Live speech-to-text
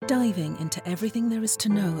Diving into everything there is to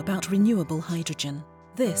know about renewable hydrogen.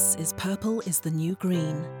 This is Purple is the New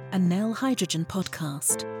Green, a Nell Hydrogen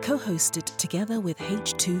podcast, co-hosted together with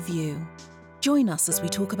H2 View. Join us as we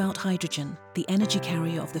talk about hydrogen, the energy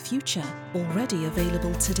carrier of the future, already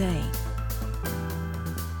available today.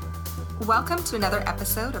 Welcome to another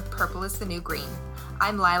episode of Purple is the New Green.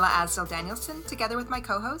 I'm Leila Asdell-Danielson, together with my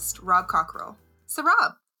co-host, Rob Cockerell. So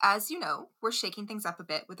Rob, as you know, we're shaking things up a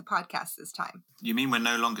bit with the podcast this time. You mean we're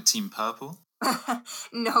no longer Team Purple?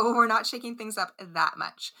 No, we're not shaking things up that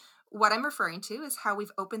much. What I'm referring to is how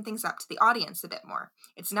we've opened things up to the audience a bit more.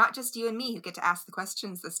 It's not just you and me who get to ask the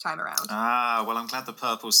questions this time around. Well, I'm glad the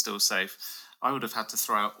purple's still safe. I would have had to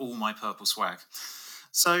throw out all my purple swag.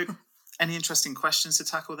 So, any interesting questions to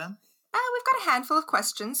tackle then? We've got a handful of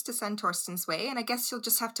questions to send Thorsten's way, and I guess you'll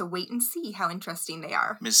just have to wait and see how interesting they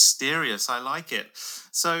are. Mysterious, I like it.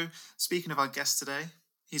 So, speaking of our guest today,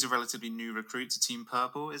 he's a relatively new recruit to Team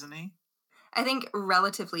Purple, isn't he? I think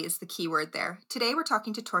relatively is the key word there. Today we're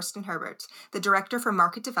talking to Thorsten Herbert, the Director for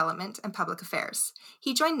Market Development and Public Affairs.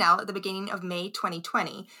 He joined Nell at the beginning of May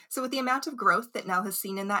 2020, so with the amount of growth that Nell has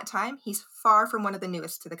seen in that time, he's far from one of the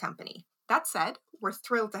newest to the company. That said, we're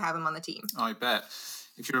thrilled to have him on the team. I bet.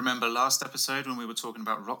 If you remember last episode when we were talking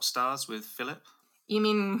about rock stars with Philip? You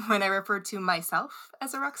mean when I referred to myself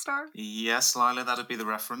as a rock star? Yes, Leila, that'd be the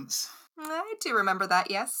reference. I do remember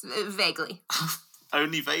that, yes, vaguely.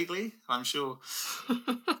 Only vaguely, I'm sure.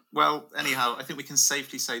 Well, anyhow, I think we can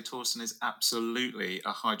safely say Thorsten is absolutely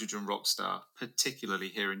a hydrogen rock star, particularly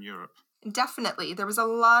here in Europe. Definitely. There was a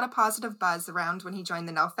lot of positive buzz around when he joined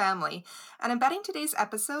the Nell family, and I'm betting today's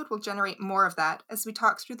episode will generate more of that as we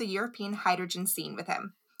talk through the European hydrogen scene with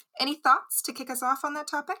him. Any thoughts to kick us off on that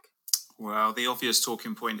topic? Well, the obvious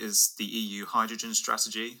talking point is the EU hydrogen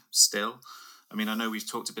strategy, still. I mean, I know we've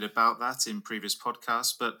talked a bit about that in previous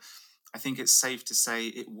podcasts, but I think it's safe to say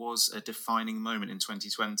it was a defining moment in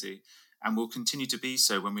 2020 and will continue to be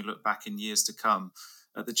so when we look back in years to come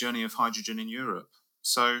at the journey of hydrogen in Europe.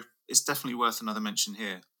 So it's definitely worth another mention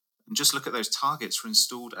here. And just look at those targets for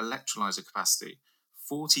installed electrolyzer capacity,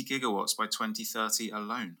 40 gigawatts by 2030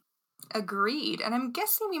 alone. Agreed, and I'm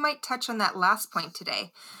guessing we might touch on that last point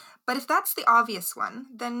today. But if that's the obvious one,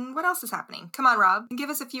 then what else is happening? Come on, Rob, give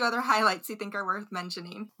us a few other highlights you think are worth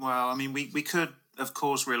mentioning. Well, I mean, we could, of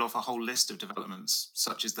course, reel off a whole list of developments,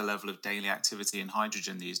 such as the level of daily activity in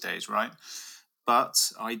hydrogen these days, right?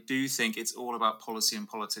 But I do think it's all about policy and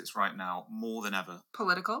politics right now, more than ever.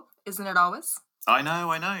 Political, isn't it always? I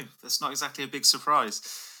know. That's not exactly a big surprise.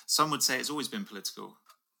 Some would say it's always been political.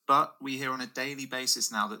 But we hear on a daily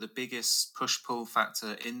basis now that the biggest push-pull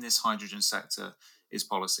factor in this hydrogen sector is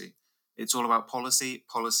policy. It's all about policy,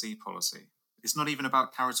 policy, policy. It's not even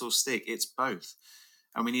about carrot or stick, it's both.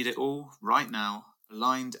 And we need it all right now,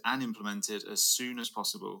 aligned and implemented as soon as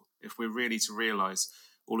possible if we're really to realise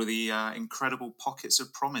all of the incredible pockets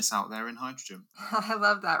of promise out there in hydrogen. I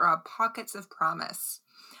love that, Rob. Pockets of promise.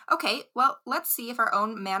 Okay, well, let's see if our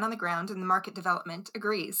own man on the ground in the market development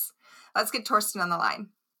agrees. Let's get Thorsten on the line.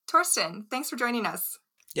 Thorsten, thanks for joining us.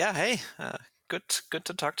 Yeah, hey, good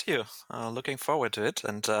to talk to you. Looking forward to it.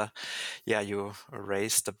 And you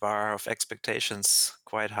raised the bar of expectations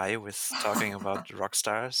quite high with talking about rock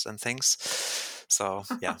stars and things. So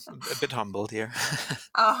yeah, a bit humbled here.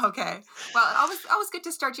 Oh, okay. Well, always good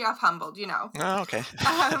to start you off humbled, you know. Oh, okay.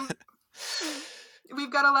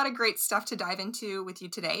 We've got a lot of great stuff to dive into with you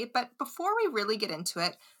today, but before we really get into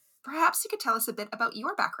it, perhaps you could tell us a bit about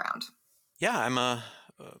your background. Yeah, I'm a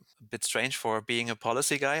bit strange for being a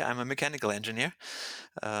policy guy. I'm a mechanical engineer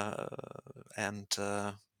and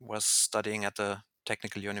was studying at the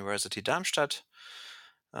Technical University Darmstadt.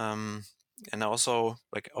 And I also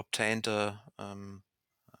obtained a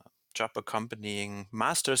job accompanying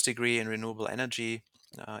master's degree in renewable energy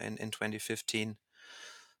in 2015.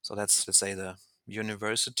 So that's, let's say, the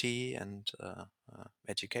university and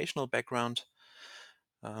educational background.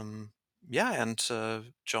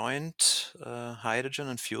 Joined hydrogen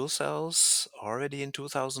and fuel cells already in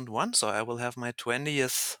 2001. So I will have my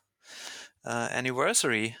 20th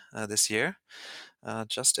anniversary this year,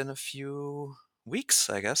 just in a few weeks,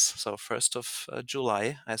 I guess. So 1st of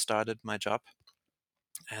July, I started my job.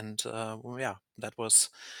 And that was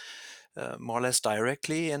more or less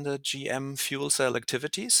directly in the GM fuel cell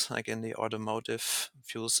activities, like in the automotive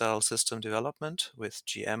fuel cell system development with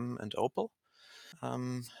GM and Opel.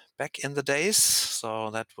 Back in the days, so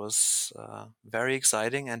that was very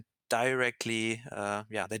exciting and they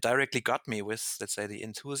directly got me with, let's say, the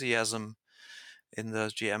enthusiasm in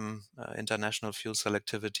the GM international fuel cell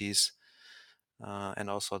activities and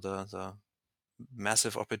also the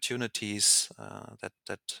massive opportunities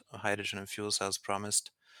that hydrogen and fuel cells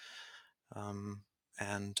promised.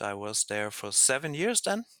 And I was there for 7 years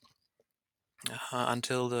then,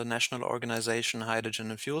 until the national organization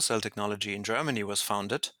Hydrogen and Fuel Cell Technology in Germany was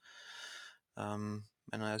founded. And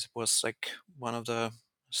I was like one of the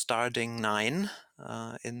starting 9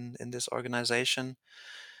 in this organization,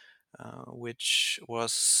 which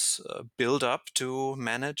was built up to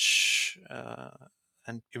manage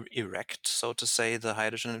and erect, so to say, the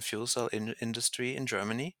hydrogen and fuel cell industry in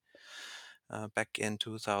Germany back in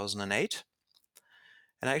 2008.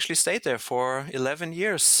 And I actually stayed there for 11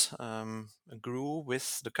 years, grew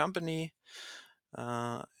with the company,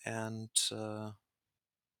 and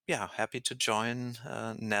happy to join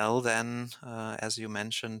Nell then, as you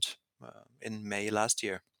mentioned, in May last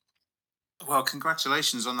year. Well,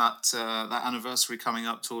 congratulations on that anniversary coming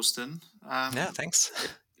up, Thorsten. Thanks.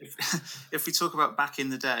 If we talk about back in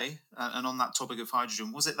the day, and on that topic of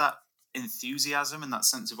hydrogen, was it that enthusiasm and that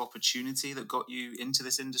sense of opportunity that got you into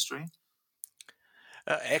this industry?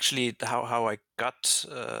 Actually, how I got,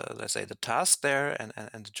 let's say, the task there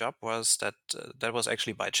and the job was that was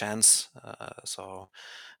actually by chance.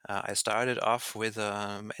 I started off with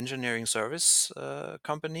an engineering service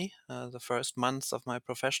company the first month of my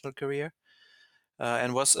professional career,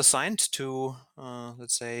 and was assigned to,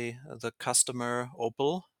 let's say, the customer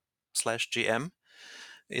Opel/GM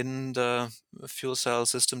in the fuel cell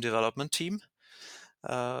system development team.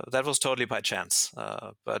 That was totally by chance.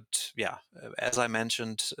 But yeah, as I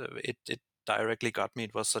mentioned, it directly got me.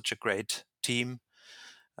 It was such a great team,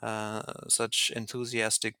 such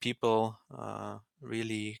enthusiastic people,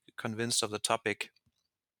 really convinced of the topic.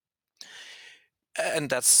 And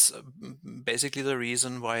that's basically the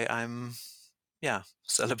reason why I'm,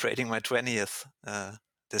 celebrating my 20th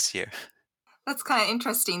this year. That's kind of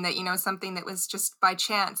interesting that, something that was just by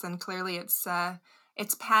chance, and clearly it's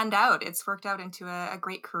panned out. It's worked out into a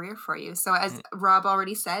great career for you. So as Rob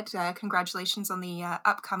already said, congratulations on the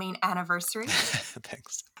upcoming anniversary.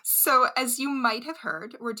 Thanks. So as you might have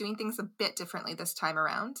heard, we're doing things a bit differently this time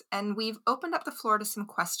around, and we've opened up the floor to some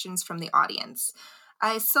questions from the audience.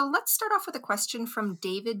 So let's start off with a question from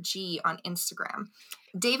David G on Instagram.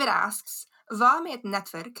 David asks, vad med ett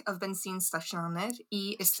nätverk av bensinstationer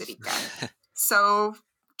i Österrike? So,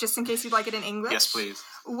 just in case you'd like it in English. Yes, please.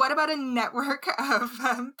 What about a network of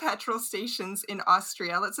petrol stations in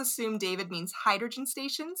Austria? Let's assume David means hydrogen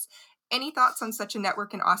stations. Any thoughts on such a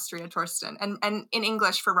network in Austria, Thorsten? And in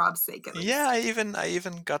English for Rob's sake, at least. Yeah, I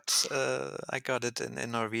even got I got it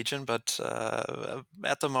in Norwegian, but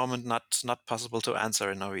at the moment not possible to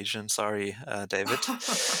answer in Norwegian. Sorry, David.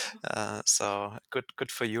 So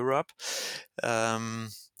good for you, Rob.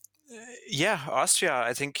 Austria.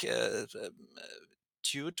 I think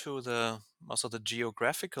due to the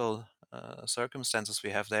geographical circumstances we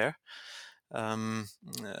have there.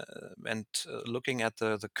 Looking at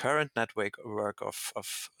the current network of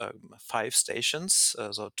 5 stations,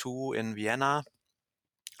 so 2 in Vienna,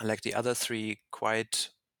 like the other 3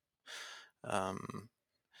 quite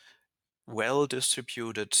well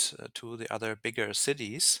distributed to the other bigger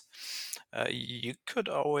cities. You could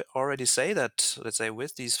already say that, let's say,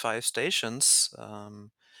 with these 5 stations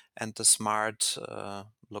and the smart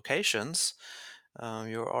locations,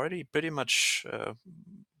 you're already pretty much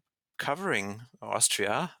covering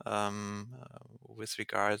Austria with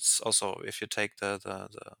regards. Also, if you take the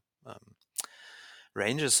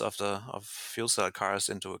ranges of fuel cell cars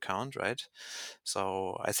into account, right?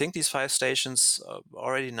 So I think these 5 stations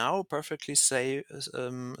already now perfectly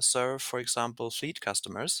serve, for example, fleet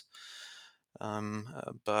customers.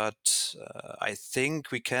 But I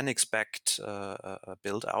think we can expect a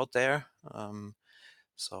build out there.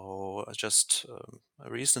 So just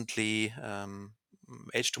recently,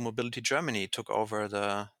 H2 Mobility Germany took over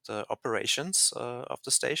the operations of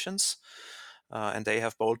the stations, and they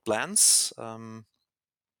have bold plans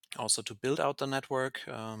also to build out the network.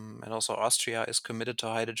 And also Austria is committed to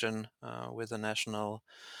hydrogen with a national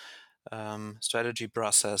strategy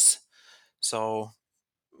process. So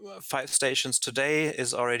 5 stations today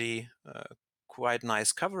is already quite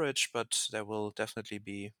nice coverage, but there will definitely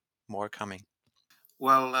be more coming.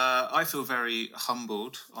 Well, I feel very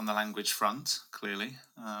humbled on the language front, clearly.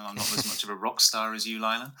 I'm not as much of a rock star as you,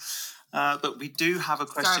 Leila. But we do have a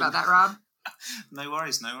question. Sorry about that, Rob. No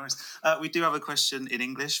worries. We do have a question in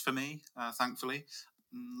English for me, thankfully.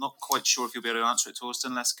 Not quite sure if you'll be able to answer it,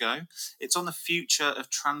 Thorsten. Let's go. It's on the future of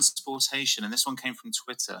transportation, and this one came from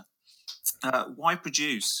Twitter. Why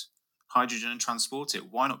produce hydrogen and transport it?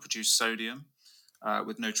 Why not produce sodium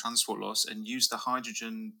with no transport loss and use the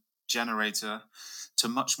hydrogen generator to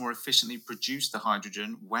much more efficiently produce the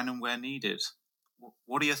hydrogen when and where needed?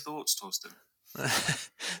 What are your thoughts, Thorsten?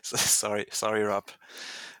 Sorry, Rob.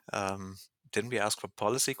 Didn't we ask for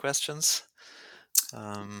policy questions?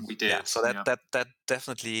 We did. So that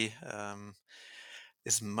definitely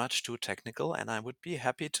is much too technical, and I would be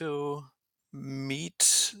happy to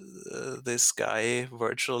meet this guy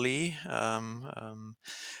virtually,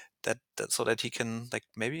 that so that he can like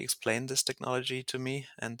maybe explain this technology to me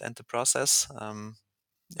and the process.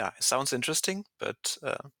 It sounds interesting, but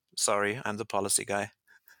sorry, I'm the policy guy.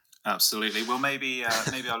 Absolutely. Well, maybe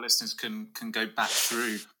our listeners can go back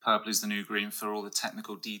through Purple is the New Green for all the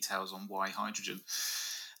technical details on why hydrogen.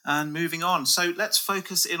 And moving on, so let's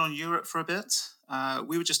focus in on Europe for a bit.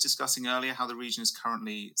 We were just discussing earlier how the region is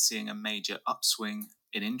currently seeing a major upswing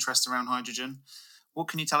in interest around hydrogen. What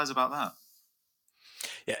can you tell us about that?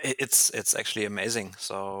 Yeah, it's actually amazing.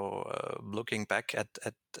 So looking back at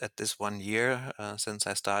this 1 year since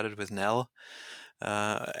I started with Nell,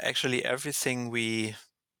 actually everything we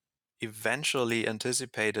eventually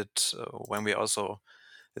anticipated when we also,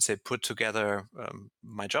 let's say, put together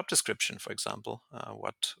my job description, for example,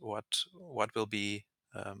 what will be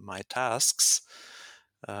my tasks.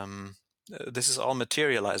 This is all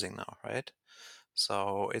materializing now, right?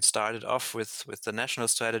 So it started off with the national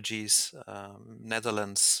strategies,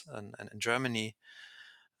 Netherlands and Germany,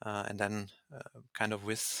 and then kind of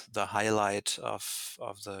with the highlight of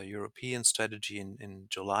the European strategy in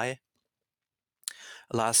July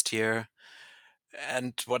last year.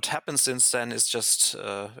 And what happened since then is just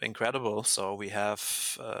incredible. So we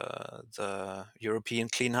have the European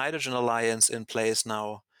Clean Hydrogen Alliance in place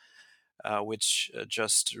now, which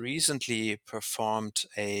just recently performed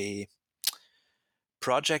a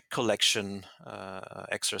project collection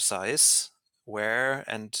exercise where,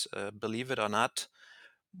 and believe it or not,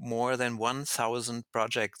 more than 1,000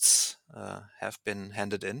 projects have been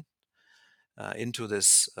handed in into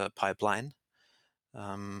this pipeline.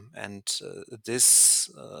 And this,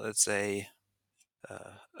 let's say,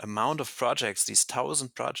 amount of projects, these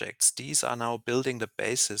 1,000 projects, these are now building the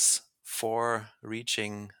basis for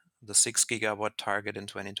reaching the 6 gigawatt target in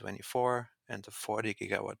 2024 and the 40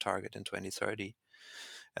 gigawatt target in 2030.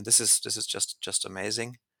 And this is just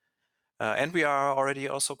amazing. And we are already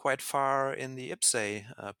also quite far in the IPCEI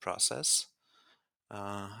process.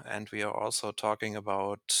 And we are also talking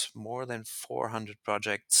about more than 400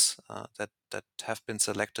 projects that have been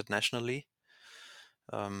selected nationally.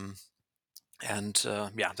 That's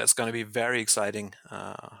going to be very exciting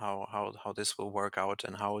how this will work out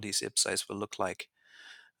and how these IPCEIs will look like.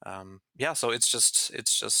 So it's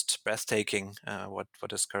just breathtaking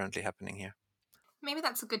what is currently happening here. Maybe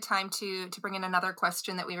that's a good time to bring in another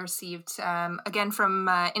question that we received, again from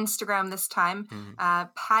Instagram this time.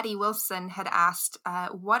 Patty Wilson had asked,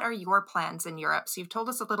 what are your plans in Europe? So you've told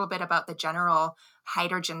us a little bit about the general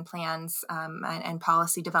hydrogen plans and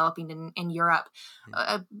policy developing in Europe.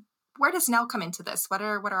 Where does Nell come into this? What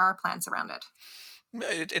are our plans around it?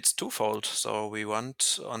 It's twofold. So we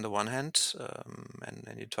want, on the one hand,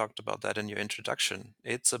 and you talked about that in your introduction,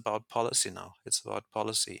 it's about policy now. It's about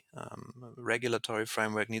policy. Regulatory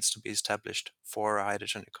framework needs to be established for a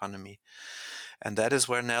hydrogen economy. And that is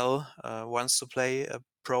where Nell wants to play a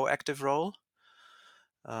proactive role.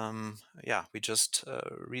 We just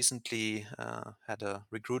recently had a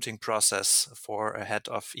recruiting process for a head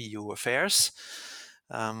of EU affairs,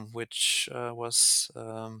 which was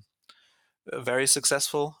very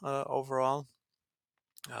successful overall.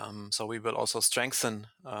 So we will also strengthen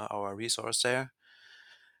our resource there.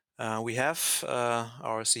 We have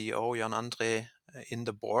our CEO, Jan Andre, in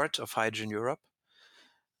the board of Hydrogen Europe,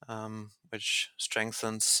 which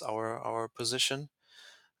strengthens our position.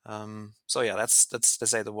 That's let's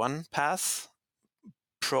say the one path,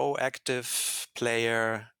 proactive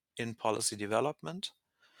player in policy development.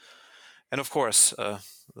 And of course,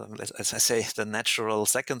 as I say, the natural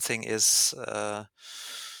second thing is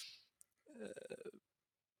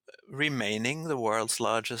remaining the world's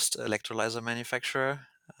largest electrolyzer manufacturer,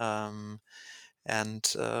 and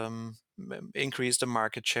increase the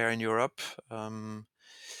market share in Europe.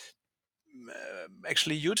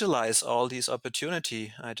 Actually utilize all these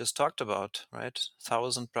opportunity I just talked about, right?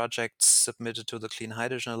 1,000 projects submitted to the Clean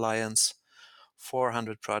Hydrogen Alliance,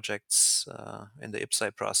 400 projects in the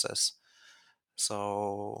IPCEI process.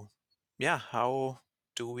 So, how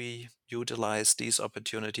do we utilize these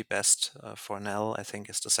opportunity best for Nell? I think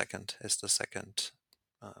is the second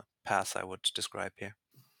path I would describe here.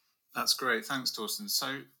 That's great. Thanks, Thorsten.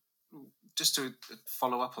 So just to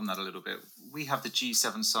follow up on that a little bit, we have the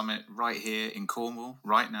G7 summit right here in Cornwall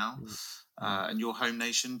right now. And your home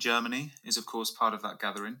nation, Germany, is of course part of that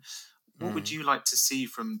gathering. What would you like to see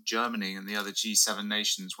from Germany and the other G7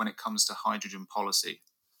 nations when it comes to hydrogen policy?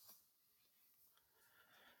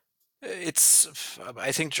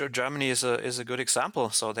 I think Germany is a good example.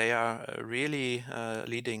 So they are really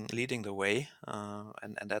leading the way,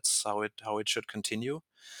 and that's how it should continue.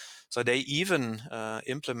 So they even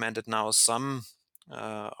implemented now some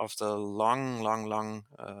of the long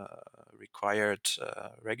required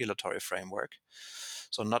regulatory framework.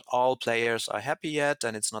 So not all players are happy yet,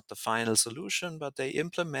 and it's not the final solution, but they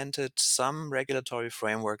implemented some regulatory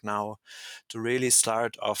framework now to really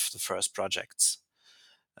start off the first projects.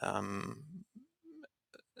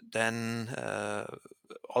 Then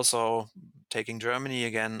also taking Germany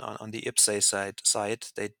again on the IPCEI side,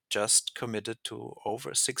 they just committed to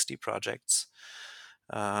over 60 projects.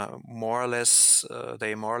 More or less,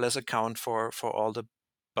 they more or less account for all the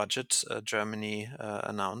budget Germany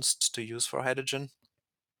announced to use for hydrogen.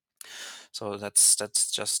 So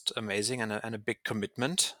that's just amazing and a big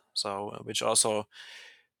commitment. So which also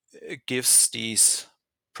gives these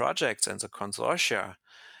projects and the consortia,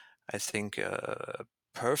 I think,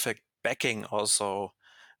 perfect backing also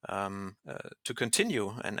to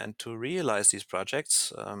continue and to realize these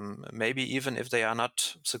projects. Maybe even if they are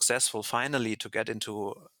not successful finally to get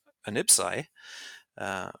into an IPCEI,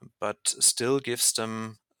 but still gives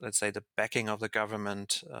them, let's say, the backing of the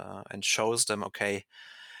government and shows them, okay,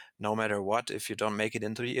 no matter what, if you don't make it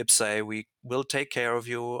into the IPCEI, we will take care of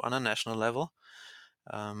you on a national level.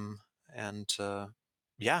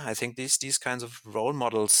 Yeah, I think these kinds of role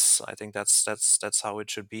models, I think that's how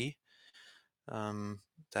it should be.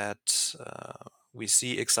 That we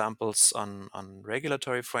see examples on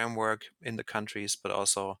regulatory framework in the countries, but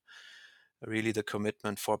also really the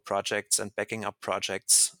commitment for projects and backing up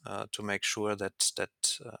projects to make sure that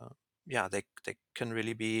yeah, they can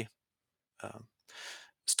really be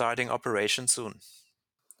starting operation soon.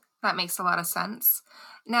 That makes a lot of sense.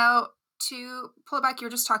 Now, to pull it back, you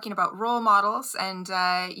were just talking about role models, and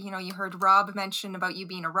you heard Rob mention about you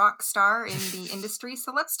being a rock star in the industry.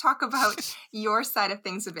 So let's talk about your side of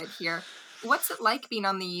things a bit here. What's it like being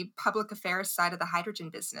on the public affairs side of the hydrogen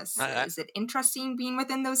business? I, Is it interesting being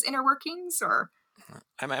within those inner workings, or?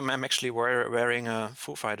 I'm actually wearing a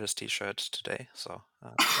Foo Fighters T-shirt today, so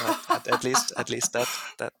at least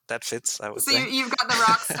that fits, I would So say. you've got the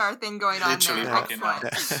rock star thing going on Literally there. rocking out.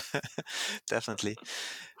 Excellent. Definitely.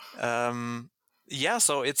 Yeah,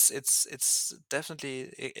 so it's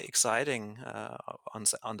definitely exciting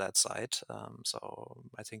on that side. So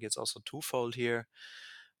I think it's also twofold here.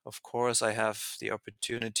 Of course, I have the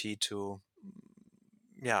opportunity to,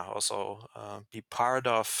 yeah, also be part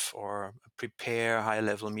of or prepare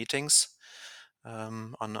high-level meetings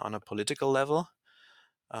on a political level.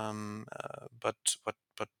 But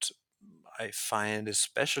I find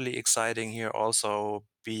especially exciting here also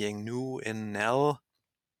being new in Nell,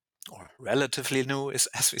 or relatively new, is,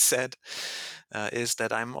 as we said, is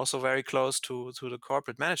that I'm also very close to the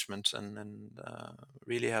corporate management and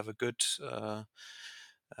really have a good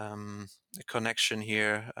um, connection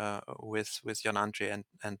here with Jan Andre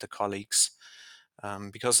and the colleagues.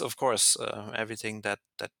 Because of course everything that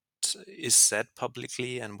is said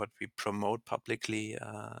publicly and what we promote publicly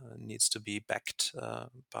needs to be backed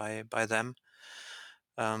by them.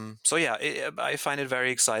 So yeah, I find it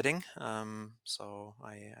very exciting. So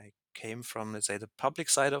I came from, let's say, the public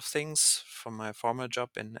side of things from my former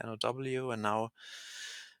job in NOW, and now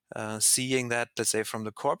seeing that, let's say, from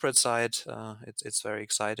the corporate side, it's very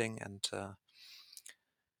exciting, and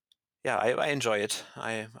yeah, I enjoy it.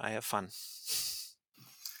 I have fun.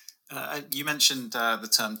 You mentioned the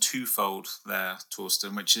term twofold there,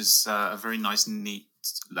 Thorsten, which is a very nice, neat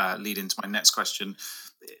lead into my next question.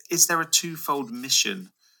 Is there a twofold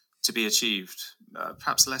mission to be achieved?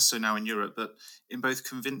 Perhaps less so now in Europe, but in both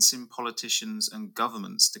convincing politicians and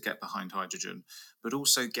governments to get behind hydrogen, but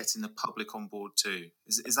also getting the public on board too.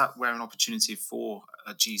 Is that where an opportunity for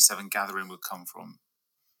a G7 gathering would come from?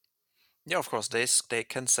 Yeah, of course, they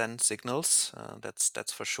can send signals.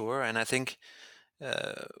 That's for sure, and I think.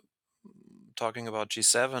 Talking about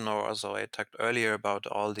G7, or also I talked earlier about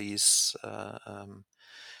all these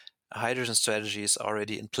hydrogen strategies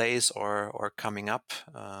already in place or coming up,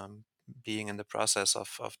 being in the process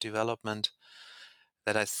of development,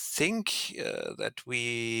 that I think that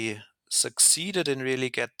we succeeded in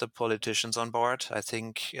really get the politicians on board. I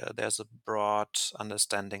think there's a broad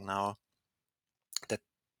understanding now that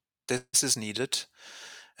this is needed,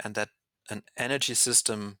 and that an energy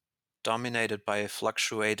system dominated by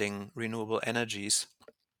fluctuating renewable energies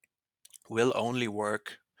will only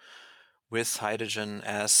work with hydrogen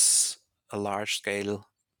as a large-scale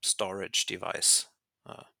storage device,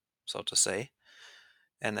 so to say,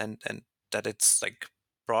 and that it's like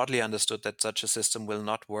broadly understood that such a system will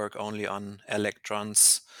not work only on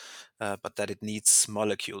electrons but that it needs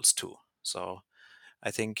molecules too. So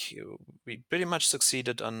I think we pretty much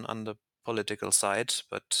succeeded on the political side,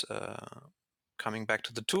 but coming back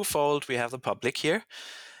to the twofold, we have the public here,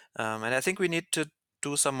 and I think we need to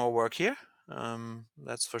do some more work here.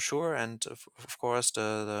 That's for sure, and of course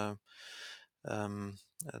the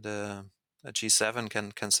G7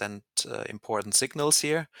 can send important signals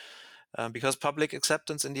here, because public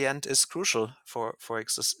acceptance in the end is crucial for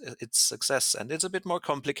its success. And it's a bit more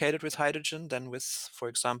complicated with hydrogen than with, for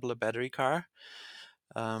example, a battery car.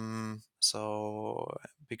 So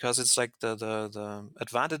because it's like the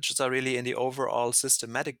advantages are really in the overall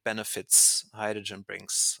systematic benefits hydrogen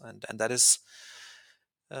brings, and that is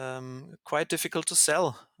quite difficult to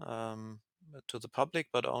sell to the public,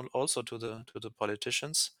 but also to the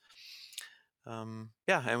politicians.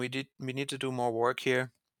 Yeah, and we need to do more work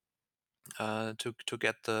here to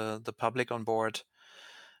get the public on board.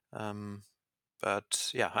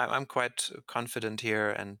 But yeah, I'm quite confident here,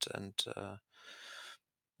 and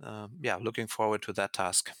yeah, looking forward to that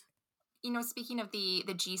task. Speaking of the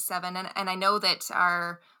G7, and I know that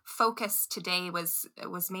our focus today was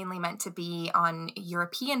mainly meant to be on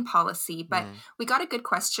European policy, but Mm. we got a good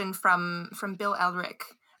question from Bill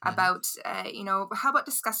Elric about how about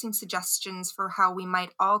discussing suggestions for how we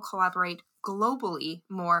might all collaborate globally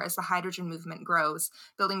more as the hydrogen movement grows,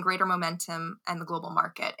 building greater momentum and the global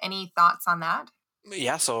market. Any thoughts on that?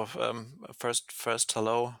 Yeah. So first,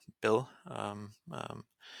 hello, Bill.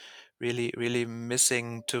 Really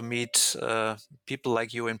missing to meet people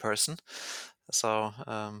like you in person. So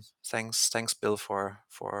thanks, Bill, for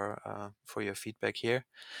your feedback here.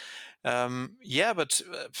 Yeah, but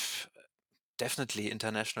definitely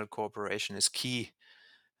international cooperation is key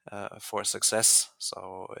for success.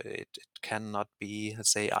 So it cannot be,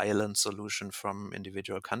 let's say, island solution from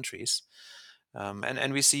individual countries.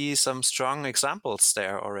 And we see some strong examples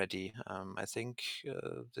there already. I think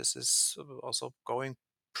this is also going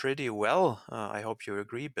pretty well. I hope you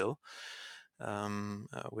agree, Bill,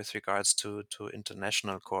 with regards to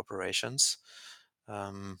international corporations.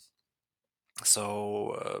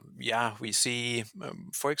 Yeah, we see,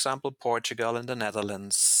 for example, Portugal and the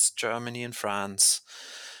Netherlands, Germany and France,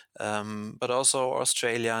 but also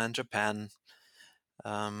Australia and Japan.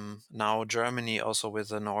 Now Germany also with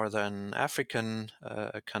the Northern African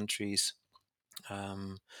countries.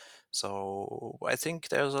 So I think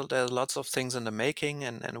there's lots of things in the making,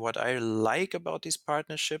 and what I like about these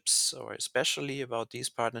partnerships, or especially about these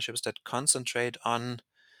partnerships that concentrate on,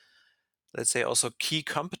 let's say, also key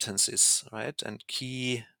competencies, right, and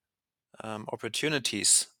key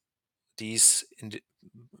opportunities these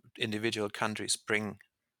individual countries bring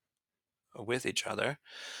with each other.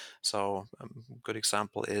 So a good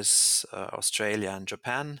example is Australia and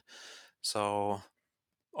Japan. So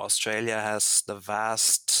Australia has the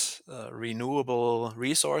vast renewable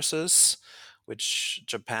resources, which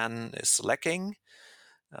Japan is lacking.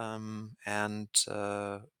 And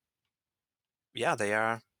yeah, they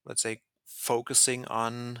are, let's say, focusing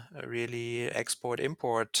on really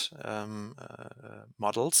export-import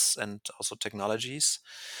models and also technologies.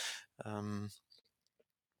 And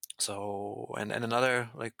another,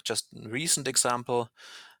 like, just recent example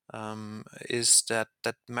is that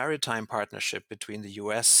maritime partnership between the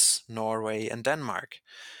US, Norway, and Denmark,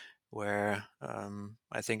 where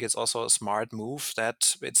I think it's also a smart move. I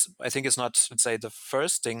think it's not, let's say, the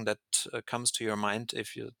first thing that comes to your mind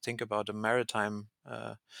if you think about a maritime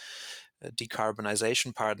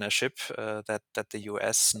decarbonization partnership that the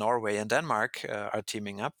US, Norway, and Denmark are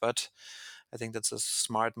teaming up, but I think that's a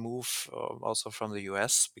smart move also from the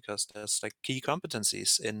US, because there's like key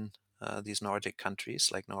competencies in these Nordic countries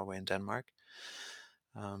like Norway and Denmark.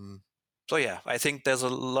 So yeah, I think there's a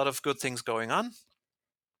lot of good things going on.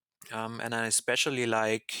 And I especially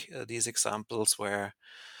like these examples where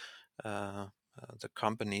the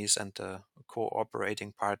companies and the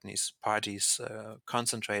cooperating parties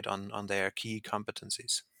concentrate on their key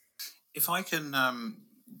competencies. If I can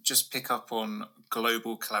just pick up on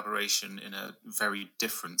global collaboration in a very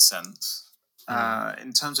different sense,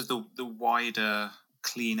 in terms of the wider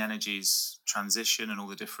clean energies transition and all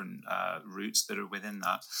the different routes that are within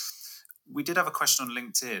that, we did have a question on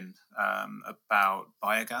LinkedIn about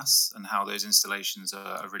biogas and how those installations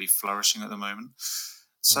are really flourishing at the moment.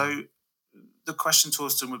 So the question,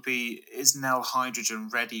 Thorsten, would be, is Nel Hydrogen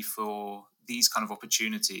ready for these kind of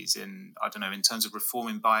opportunities in, I don't know, in terms of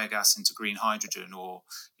reforming biogas into green hydrogen, or,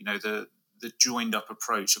 the joined up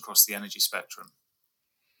approach across the energy spectrum?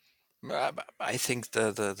 I think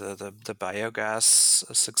the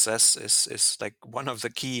biogas success is like one of the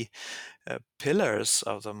key pillars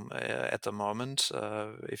of them at the moment.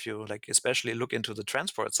 If you like, especially look into the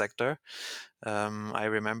transport sector, I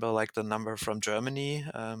remember like the number from Germany.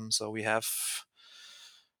 So we have.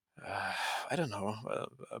 I don't know,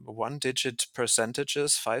 one-digit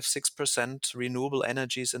percentages, 5-6% renewable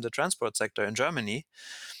energies in the transport sector in Germany,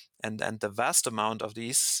 and the vast amount of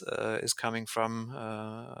these is coming from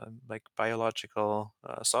like biological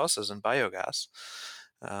sources and biogas.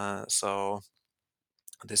 So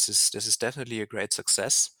this is definitely a great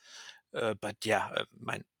success. But yeah,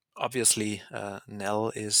 obviously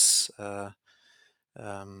Nel is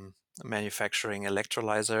manufacturing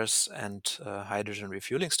electrolyzers and hydrogen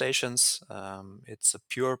refueling stations. It's a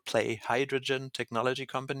pure play hydrogen technology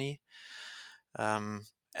company.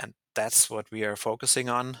 And that's what we are focusing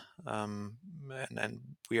on. And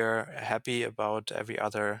we are happy about every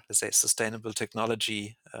other, let's say, sustainable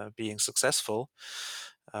technology being successful.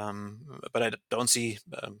 But I don't see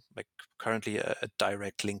like currently a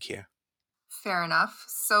direct link here. Fair enough.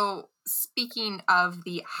 So, speaking of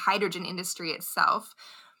the hydrogen industry itself,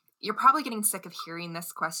 you're probably getting sick of hearing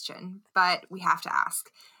this question, but we have to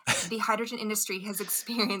ask. The hydrogen industry has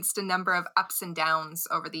experienced a number of ups and downs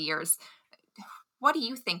over the years. What do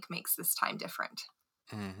you think makes this time different?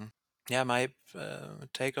 Mm-hmm. Yeah, my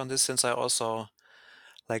take on this, since I also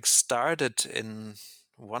like started in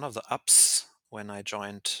one of the ups when I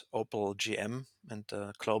joined Opel GM and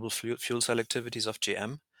the global fuel cell activities of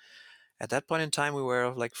GM. At that point in time, we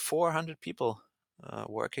were like 400 people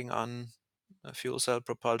working on fuel cell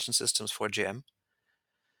propulsion systems for GM.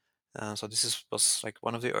 So this was like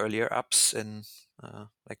one of the earlier ups in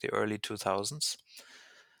like the early 2000s.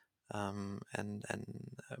 And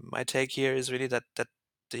my take here is really that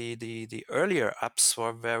the earlier ups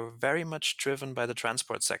were very much driven by the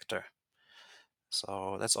transport sector.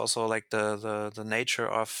 So that's also like the nature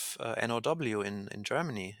of NOW in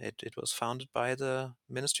Germany. It was founded by the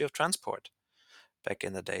Ministry of Transport back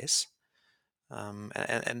in the days, and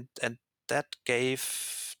that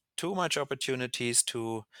gave too much opportunities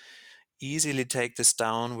to easily take this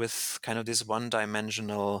down with kind of these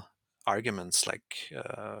one-dimensional arguments, like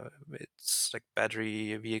it's like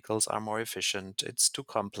battery vehicles are more efficient, it's too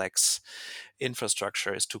complex,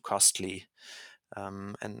 infrastructure is too costly,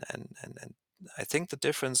 and I think the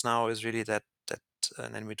difference now is really that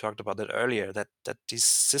and then we talked about that earlier, that these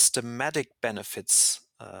systematic benefits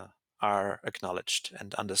are acknowledged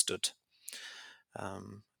and understood.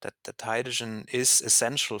 That hydrogen is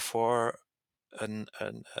essential for an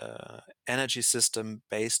energy system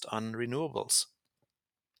based on renewables.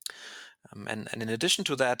 And in addition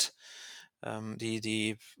to that,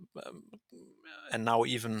 the and now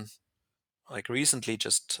even like recently,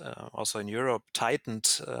 just also in Europe,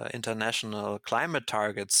 tightened international climate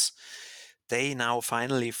targets. They now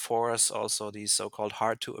finally force also these so-called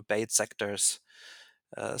hard-to-abate sectors,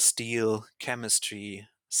 steel, chemistry,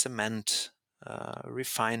 cement,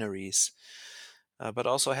 refineries, but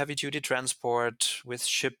also heavy-duty transport with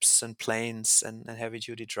ships and planes and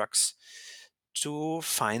heavy-duty trucks, to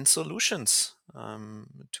find solutions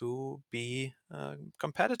to be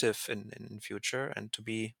competitive in future and to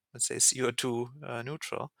be, let's say, CO2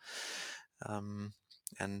 neutral.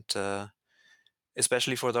 And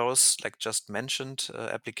especially for those, like just mentioned,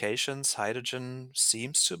 applications, hydrogen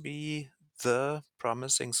seems to be the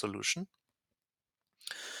promising solution.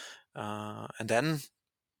 And then,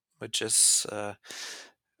 which is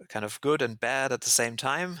kind of good and bad at the same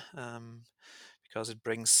time, because it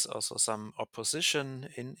brings also some opposition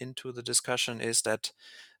into the discussion, is that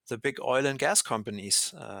the big oil and gas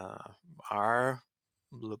companies are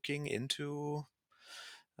looking into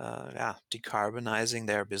decarbonizing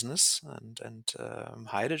their business, and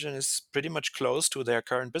hydrogen is pretty much close to their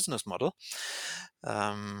current business model,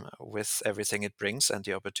 with everything it brings and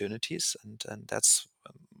the opportunities, and that's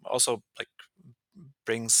also like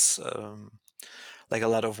brings like a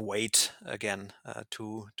lot of weight again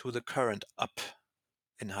to the current up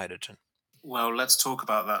in hydrogen. Well, let's talk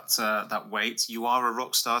about that weight. You are a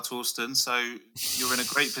rock star, Thorsten, so you're in a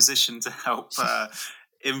great position to help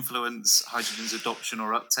influence hydrogen's adoption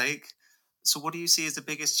or uptake. So what do you see as the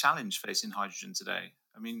biggest challenge facing hydrogen today?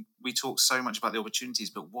 I mean, we talk so much about the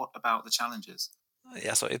opportunities, but what about the challenges?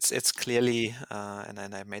 Yeah, so it's clearly,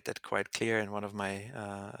 and I made that quite clear in one of my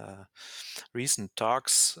recent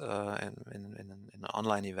talks in an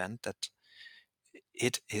online event, that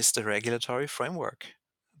it is the regulatory framework.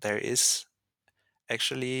 There is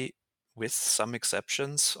actually, with some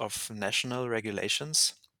exceptions of national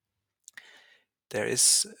regulations, there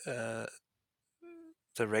is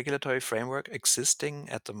the regulatory framework existing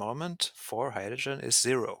at the moment for hydrogen is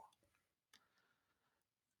zero.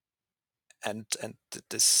 And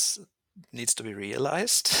this needs to be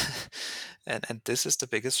realized, and this is the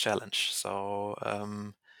biggest challenge. So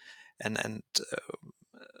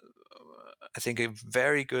I think a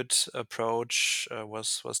very good approach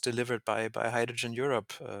was delivered by Hydrogen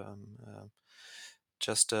Europe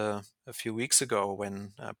just a few weeks ago,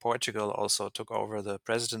 when Portugal also took over the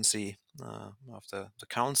presidency of the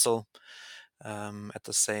council. At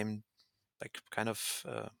the same,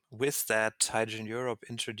 with that, Hydrogen Europe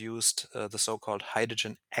introduced the so-called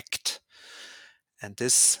Hydrogen Act. And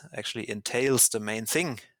this actually entails the main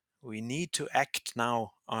thing. We need to act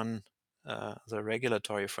now on the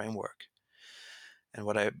regulatory framework. And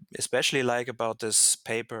what I especially like about this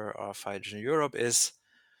paper of Hydrogen Europe is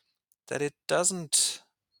that it doesn't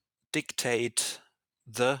dictate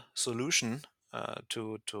the solution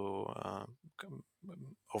to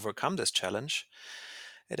overcome this challenge.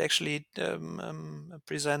 It actually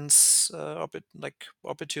presents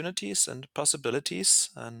opportunities and possibilities,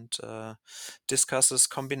 and discusses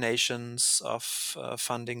combinations of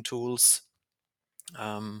funding tools.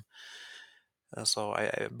 So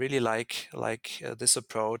I really like this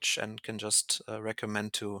approach, and can just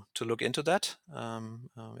recommend to look into that.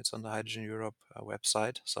 It's on the Hydrogen Europe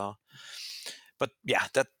website. So, but yeah,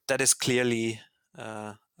 that is clearly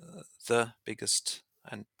the biggest,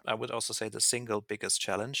 and I would also say the single biggest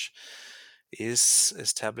challenge, is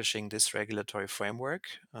establishing this regulatory framework.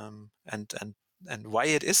 And why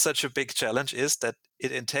it is such a big challenge is that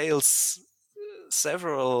it entails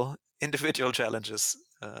several individual challenges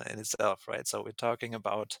in itself, right? So we're talking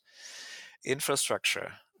about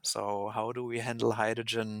infrastructure. So how do we handle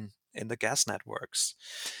hydrogen in the gas networks?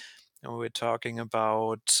 And we're talking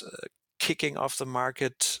about kicking off the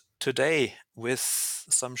market today with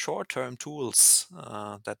some short-term tools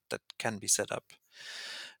that can be set up.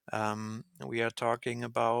 We are talking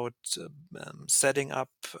about setting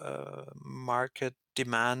up market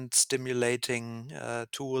demand stimulating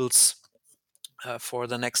tools for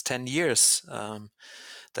the next 10 years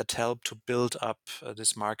that help to build up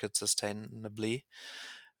this market sustainably.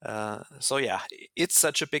 So yeah, it's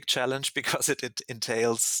such a big challenge because it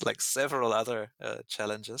entails like several other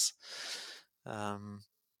challenges. But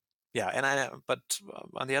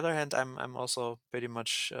on the other hand, I'm also pretty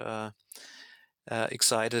much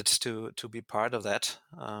excited to be part of that.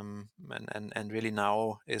 And really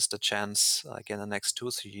now is the chance, like in the next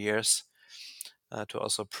 2-3 years, to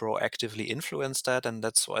also proactively influence that. And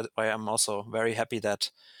that's why I'm also very happy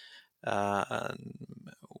that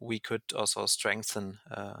we could also strengthen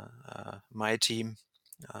my team,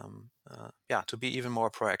 to be even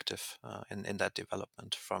more proactive in that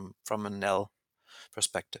development from a Nell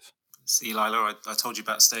perspective. See, Leila, I told you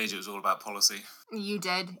backstage it was all about policy. You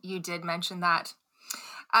did mention that.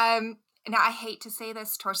 Now, I hate to say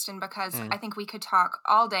this, Thorsten, because I think we could talk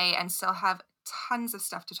all day and still have tons of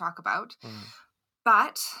stuff to talk about.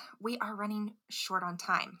 But we are running short on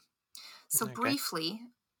time. So briefly,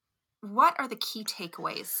 what are the key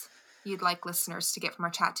takeaways you'd like listeners to get from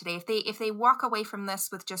our chat today? If they walk away from this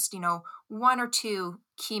with just, 1 or 2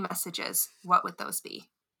 key messages, what would those be?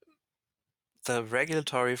 The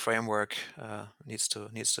regulatory framework needs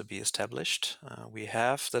to be established. We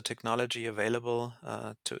have the technology available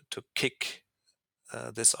to kick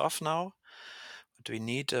this off now, but we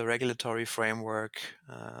need a regulatory framework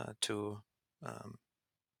to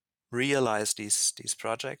realize these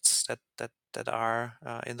projects that are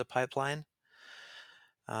in the pipeline.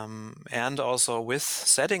 And also with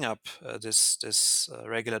setting up this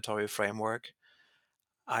regulatory framework,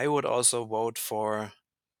 I would also vote for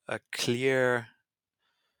a clear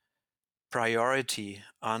priority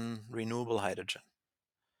on renewable hydrogen.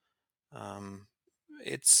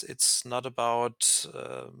 It's not about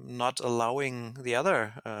not allowing the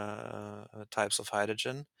other types of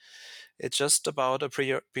hydrogen. It's just about a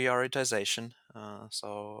prioritization.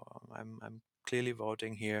 So I'm clearly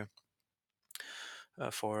voting here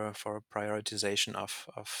for a prioritization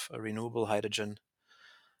of renewable hydrogen.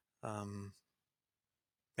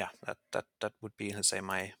 That would be, let's say,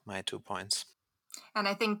 my 2 points. And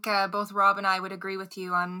I think both Rob and I would agree with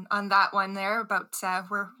you on that one there about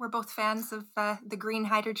we're both fans of the green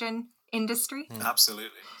hydrogen industry.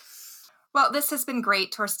 Absolutely. Well, this has been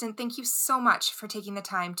great, Thorsten. Thank you so much for taking the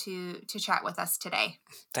time to chat with us today.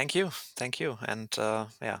 Thank you. And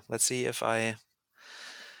let's see if I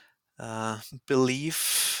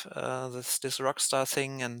believe this rockstar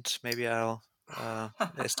thing, and maybe I'll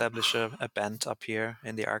establish a band up here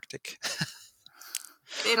in the Arctic.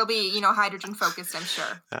 It'll be, hydrogen focused, I'm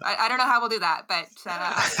sure. I don't know how we'll do that, but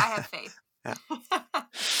I have faith. Yeah.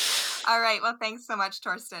 All right. Well, thanks so much,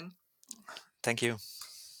 Thorsten. Thank you.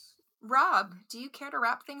 Rob, do you care to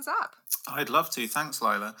wrap things up? I'd love to. Thanks,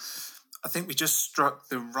 Leila. I think we just struck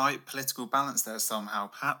the right political balance there somehow,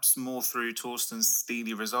 perhaps more through Thorsten's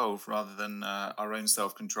steely resolve rather than our own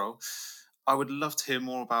self-control. I would love to hear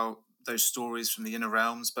more about those stories from the inner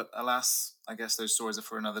realms, but alas, I guess those stories are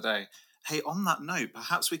for another day. Hey, on that note,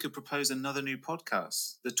 perhaps we could propose another new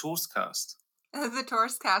podcast, the Torstcast. The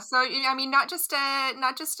Torscast. So, I mean, not just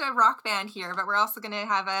a rock band here, but we're also going to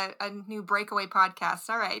have a new breakaway podcast.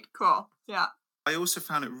 All right, cool. Yeah. I also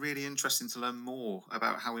found it really interesting to learn more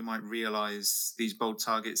about how we might realise these bold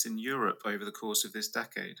targets in Europe over the course of this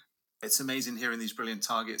decade. It's amazing hearing these brilliant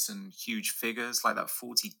targets and huge figures like that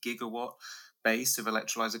 40 gigawatt base of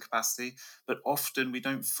electrolyzer capacity, but often we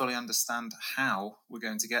don't fully understand how we're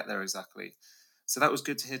going to get there exactly. So that was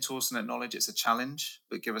good to hear Thorsten acknowledge it's a challenge,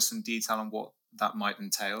 but give us some detail on what that might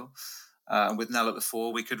entail. And with Nell at the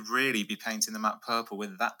fore, we could really be painting the map purple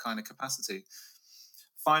with that kind of capacity.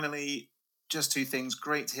 Finally, just two things.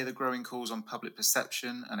 Great to hear the growing calls on public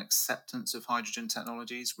perception and acceptance of hydrogen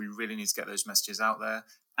technologies. We really need to get those messages out there.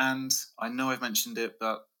 And I know I've mentioned it,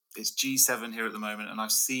 but it's G7 here at the moment, and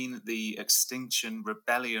I've seen the Extinction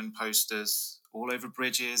Rebellion posters all over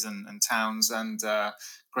bridges and towns, and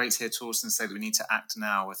great to hear Thorsten say that we need to act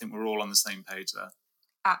now. I think we're all on the same page there.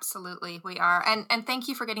 Absolutely, we are. And thank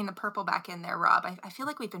you for getting the purple back in there, Rob. I feel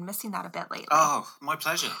like we've been missing that a bit lately. Oh, my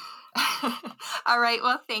pleasure. All right.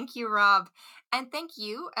 Well, thank you, Rob. And thank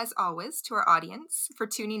you, as always, to our audience for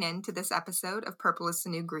tuning in to this episode of Purple is the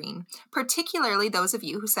New Green, particularly those of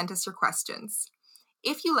you who sent us your questions.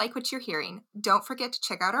 If you like what you're hearing, don't forget to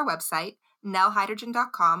check out our website,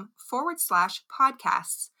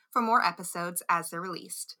 nellhydrogen.com/podcasts for more episodes as they're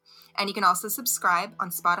released. And you can also subscribe on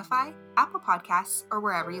Spotify, Apple Podcasts, or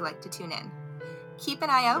wherever you like to tune in. Keep an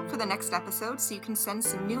eye out for the next episode so you can send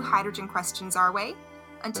some new hydrogen questions our way.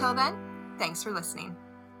 Until then, thanks for listening.